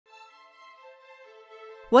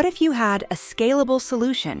What if you had a scalable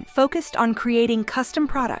solution focused on creating custom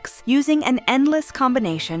products using an endless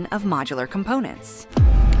combination of modular components?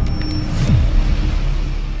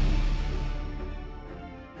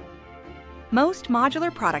 Most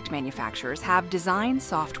modular product manufacturers have design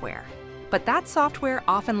software, but that software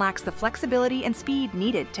often lacks the flexibility and speed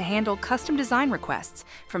needed to handle custom design requests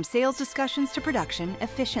from sales discussions to production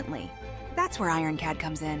efficiently. That's where IronCAD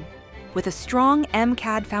comes in. With a strong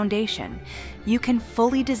MCAD foundation, you can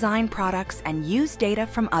fully design products and use data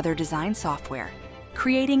from other design software,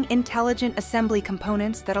 creating intelligent assembly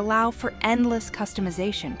components that allow for endless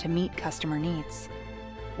customization to meet customer needs.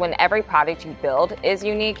 When every product you build is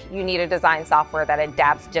unique, you need a design software that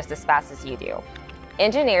adapts just as fast as you do.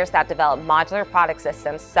 Engineers that develop modular product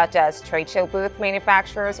systems, such as trade show booth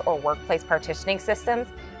manufacturers or workplace partitioning systems,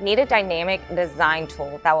 need a dynamic design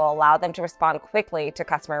tool that will allow them to respond quickly to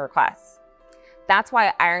customer requests. That's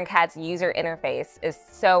why IronCAD's user interface is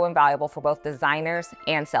so invaluable for both designers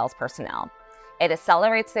and sales personnel. It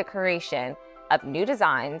accelerates the creation of new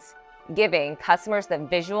designs, giving customers the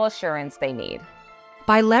visual assurance they need.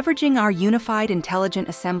 By leveraging our unified intelligent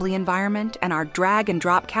assembly environment and our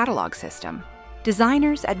drag-and-drop catalog system,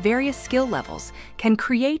 designers at various skill levels can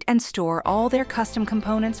create and store all their custom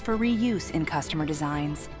components for reuse in customer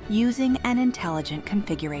designs using an intelligent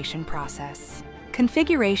configuration process.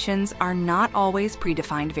 Configurations are not always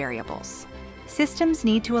predefined variables. Systems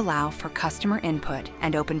need to allow for customer input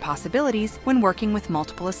and open possibilities when working with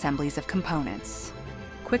multiple assemblies of components.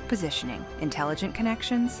 Quick positioning, intelligent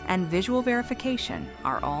connections, and visual verification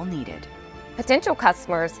are all needed. Potential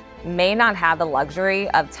customers may not have the luxury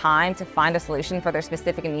of time to find a solution for their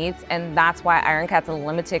specific needs, and that's why IronCAD's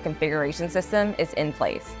limited configuration system is in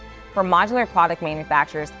place. For modular product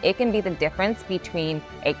manufacturers, it can be the difference between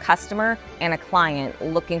a customer and a client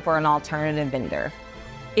looking for an alternative vendor.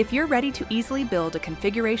 If you're ready to easily build a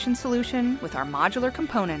configuration solution with our modular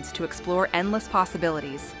components to explore endless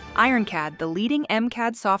possibilities, IronCAD, the leading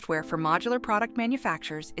MCAD software for modular product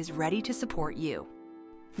manufacturers, is ready to support you.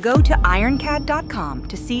 Go to IronCAD.com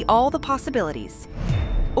to see all the possibilities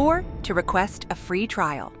or to request a free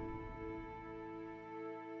trial.